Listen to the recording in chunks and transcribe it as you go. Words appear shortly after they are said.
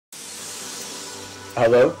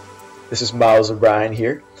Hello, this is Miles O'Brien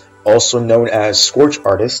here, also known as Scorch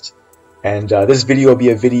Artist, and this video will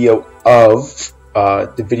be a video of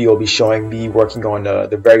the video will be showing me working on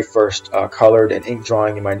the very first colored and ink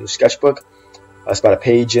drawing in my new sketchbook. It's about a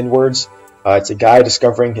page inwards. It's a guy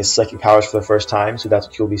discovering his psychic powers for the first time, so that's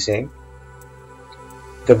what you'll be seeing.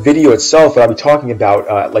 The video itself that I'll be talking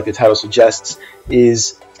about, like the title suggests,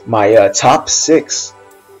 is my top 6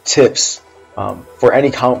 tips for any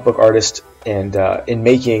comic book artist and in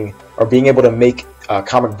making or being able to make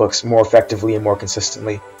comic books more effectively and more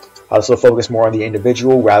consistently. So focus more on the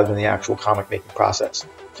individual rather than the actual comic making process.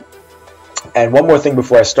 And one more thing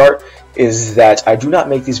before I start is that I do not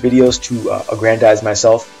make these videos to aggrandize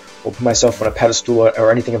myself or put myself on a pedestal or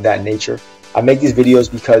anything of that nature. I make these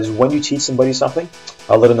videos because when you teach somebody something,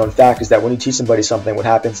 a little known fact is that when you teach somebody something, what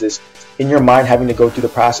happens is in your mind having to go through the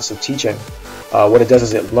process of teaching, what it does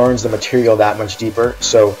is it learns the material that much deeper.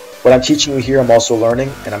 So what I'm teaching you here, I'm also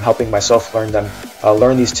learning, and I'm helping myself learn them,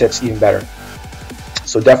 learn these tips even better.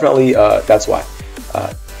 So definitely, that's why.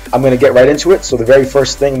 I'm going to get right into it. So the very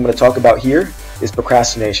first thing I'm going to talk about here is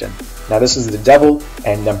procrastination. Now this is the devil,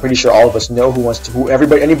 and I'm pretty sure all of us know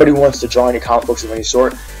anybody who wants to draw any comic books of any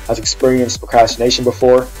sort has experienced procrastination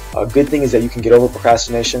before. A good thing is that you can get over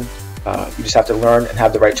procrastination. You just have to learn and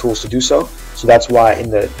have the right tools to do so. So that's why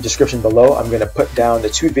in the description below, I'm going to put down the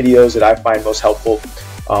 2 videos that I find most helpful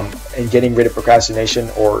in getting rid of procrastination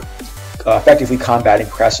or effectively combating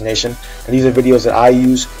procrastination. And these are videos that I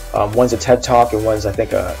use. One's a TED Talk and one's, I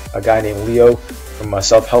think, a guy named Leo from a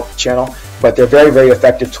self-help channel. But they're very, very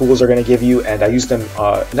effective tools they're going to give you, and I use them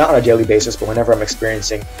not on a daily basis, but whenever I'm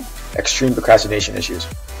experiencing extreme procrastination issues.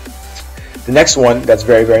 The next one that's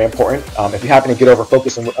very, very important, if you happen to get over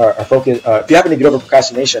if you happen to get over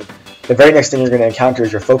procrastination, the very next thing you're going to encounter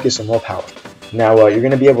is your focus and willpower. Now you're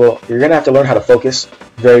going to have to learn how to focus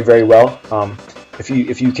very, very well. If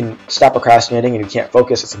you can stop procrastinating and you can't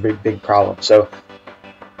focus, it's a big, big problem. So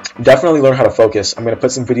definitely learn how to focus. I'm going to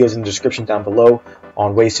put some videos in the description down below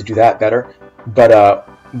on ways to do that better. But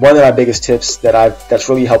one of my biggest tips that's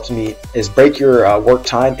really helped me is break your work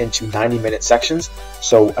time into 90-minute sections.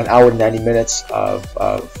 So an hour to 90 minutes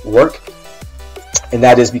of work. And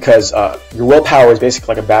that is because your willpower is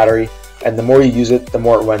basically like a battery, and the more you use it, the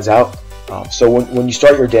more it runs out. So when you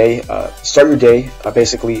start your day,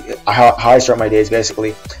 basically how I start my day is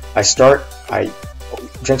basically I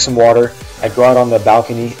drink some water, I go out on the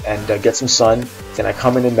balcony and get some sun, then I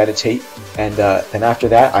come in and meditate, and then after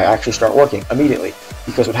that I actually start working immediately.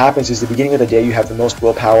 Because what happens is the beginning of the day you have the most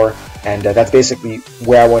willpower, and that's basically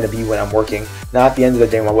where I want to be when I'm working. Not at the end of the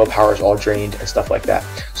day when my willpower is all drained and stuff like that.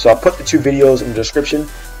 So I'll put the 2 videos in the description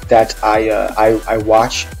that I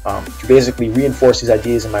watch to basically reinforce these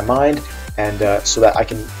ideas in my mind, and so that I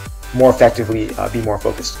can more effectively be more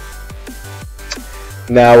focused.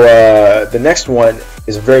 Now the next one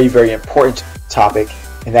is a very, very important topic,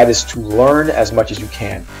 and that is to learn as much as you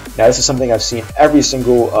can. Now this is something I've seen every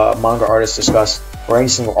single manga artist discuss, or any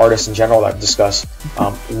single artist in general that I've discussed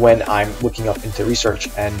when I'm looking up into research.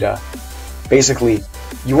 And basically,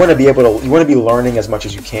 you want to be learning as much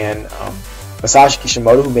as you can. Masashi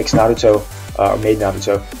Kishimoto, who makes Naruto, made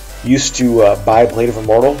Naruto, used to buy Blade of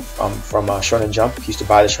Immortal from Shonen Jump. He used to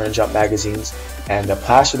buy the Shonen Jump magazines and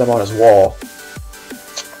plaster them on his wall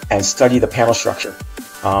and study the panel structure.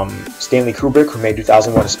 Stanley Kubrick, who made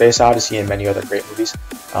 2001: A Space Odyssey and many other great movies,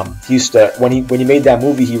 he used to, when he made that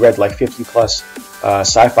movie, he read like 50 plus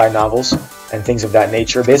sci-fi novels and things of that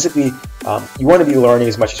nature. Basically, you want to be learning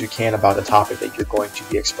as much as you can about the topic that you're going to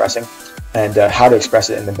be expressing, and how to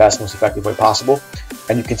express it in the best, most effective way possible.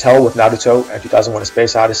 And you can tell with Naruto and 2001: A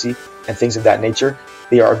Space Odyssey and things of that nature,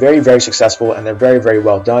 they are very, very successful, and they're very, very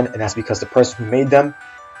well done, and that's because the person who made them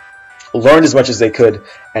learned as much as they could,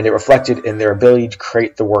 and it reflected in their ability to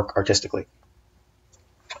create the work artistically.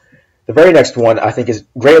 The very next one I think is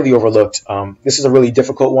greatly overlooked. This is a really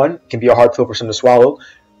difficult one. It can be a hard pill for some to swallow,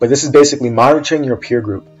 but this is basically monitoring your peer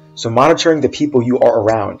group. So monitoring the people you are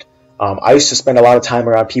around. I used to spend a lot of time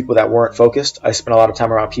around people that weren't focused. I spent a lot of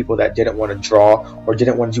time around people that didn't want to draw or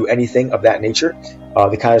didn't want to do anything of that nature.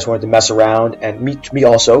 They kind of just wanted to mess around, and me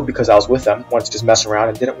also, because I was with them, wanted to just mess around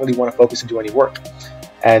and didn't really want to focus and do any work.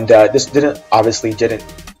 And this obviously didn't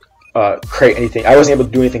create anything. I wasn't able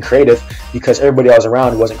to do anything creative because everybody I was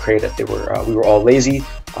around wasn't creative. We were all lazy.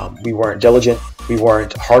 We weren't diligent. We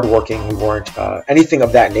weren't hardworking. We weren't anything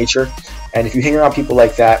of that nature. And if you hang around people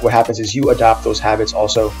like that, what happens is you adopt those habits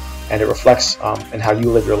also, and it reflects in how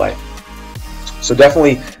you live your life. So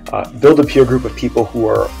definitely build a peer group of people who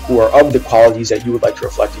are of the qualities that you would like to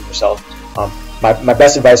reflect in yourself. My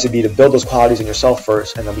best advice would be to build those qualities in yourself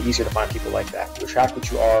first, and it'll be easier to find people like that. You attract what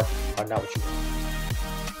you are, not what you want.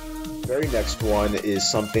 very next one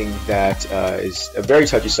is something that is a very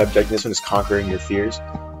touchy subject. This one is conquering your fears.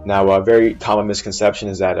 Now, a very common misconception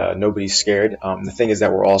is that nobody's scared. The thing is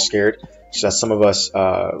that we're all scared. It's just some of us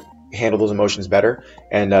handle those emotions better.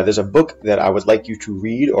 And there's a book that I would like you to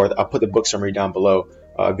read, or I'll put the book summary down below.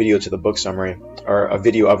 A video to the book summary, or a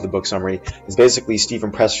video of the book summary. It's basically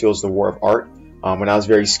Stephen Pressfield's The War of Art. When I was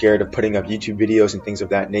very scared of putting up YouTube videos and things of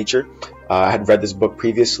that nature, I had read this book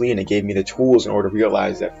previously, and it gave me the tools in order to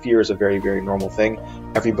realize that fear is a very, very normal thing.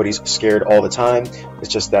 Everybody's scared all the time. It's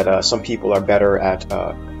just that some people are better at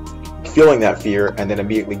feeling that fear and then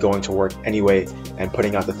immediately going to work anyway and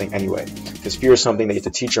putting out the thing anyway. Because fear is something that you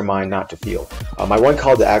have to teach your mind not to feel. My one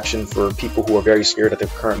call to action for people who are very scared at the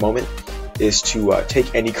current moment is to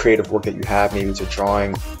take any creative work that you have, maybe it's a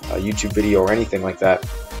drawing, a YouTube video, or anything like that.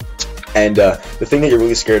 And the thing that you're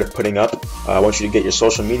really scared of putting up, I want you to get your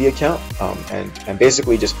social media account and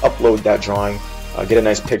basically just upload that drawing, get a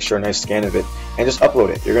nice picture, a nice scan of it, and just upload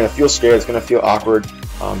it. You're going to feel scared, it's going to feel awkward,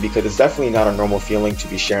 because it's definitely not a normal feeling to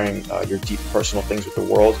be sharing your deep personal things with the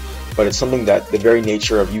world, but it's something that the very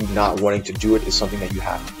nature of you not wanting to do it is something that you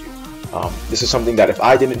have to do. This is something that if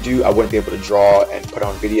I didn't do, I wouldn't be able to draw and put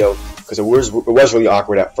on video, because it was really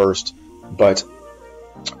awkward at first, but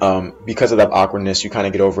because of that awkwardness, you kind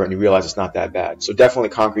of get over it and you realize it's not that bad. So definitely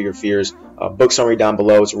conquer your fears. Book summary down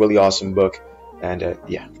below. It's a really awesome book, and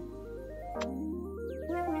yeah.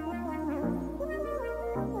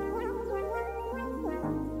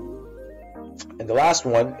 And the last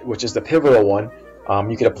one, which is the pivotal one,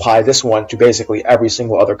 you can apply this one to basically every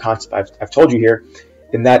single other concept I've told you here,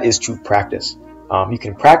 and that is to practice. You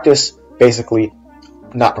can practice basically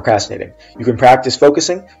not procrastinating. You can practice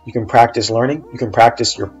focusing, you can practice learning, you can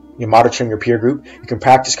practice your monitoring your peer group, you can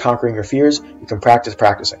practice conquering your fears, you can practice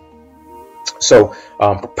practicing. So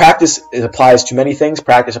practice applies to many things.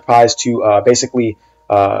 Practice applies to basically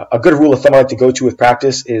a good rule of thumb I like to go to with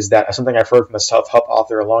practice is that something I've heard from a self-help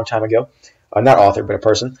author a long time ago, not author but a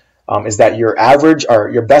person, is that your average or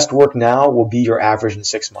your best work now will be your average in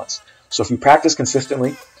 6 months. So if you practice consistently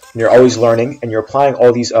and you're always learning and you're applying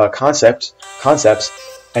all these concepts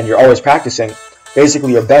and you're always practicing,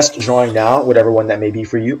 basically your best drawing now, whatever one that may be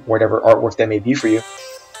for you, whatever artwork that may be for you,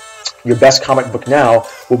 your best comic book now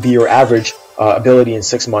will be your average ability in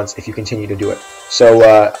 6 months if you continue to do it.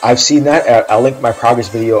 So I've seen that. I'll link my progress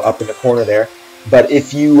video up in the corner there. But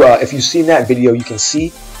if you've seen that video, you can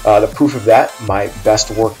see the proof of that. My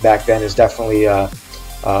best work back then is definitely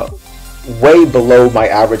way below my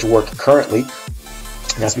average work currently.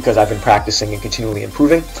 And that's because I've been practicing and continually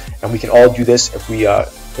improving, and we can all do this if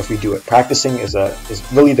we do it. Practicing is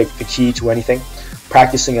really the key to anything.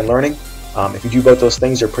 Practicing and learning. If you do both those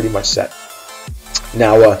things, you're pretty much set.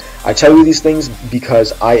 Now, I tell you these things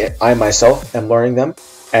because I myself am learning them,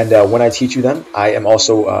 and when I teach you them, I am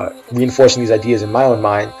also reinforcing these ideas in my own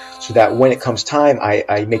mind, so that when it comes time,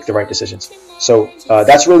 I make the right decisions. So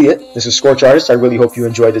that's really it. This is Scorch Artist. I really hope you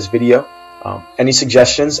enjoyed this video. Any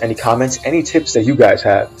suggestions, any comments, any tips that you guys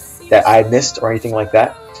have that I missed or anything like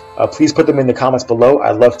that, please put them in the comments below.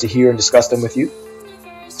 I'd love to hear and discuss them with you.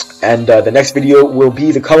 And the next video will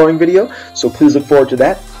be the coloring video, so please look forward to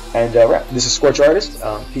that. And this is Scorch Artist.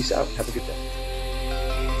 Peace out. Have a good day.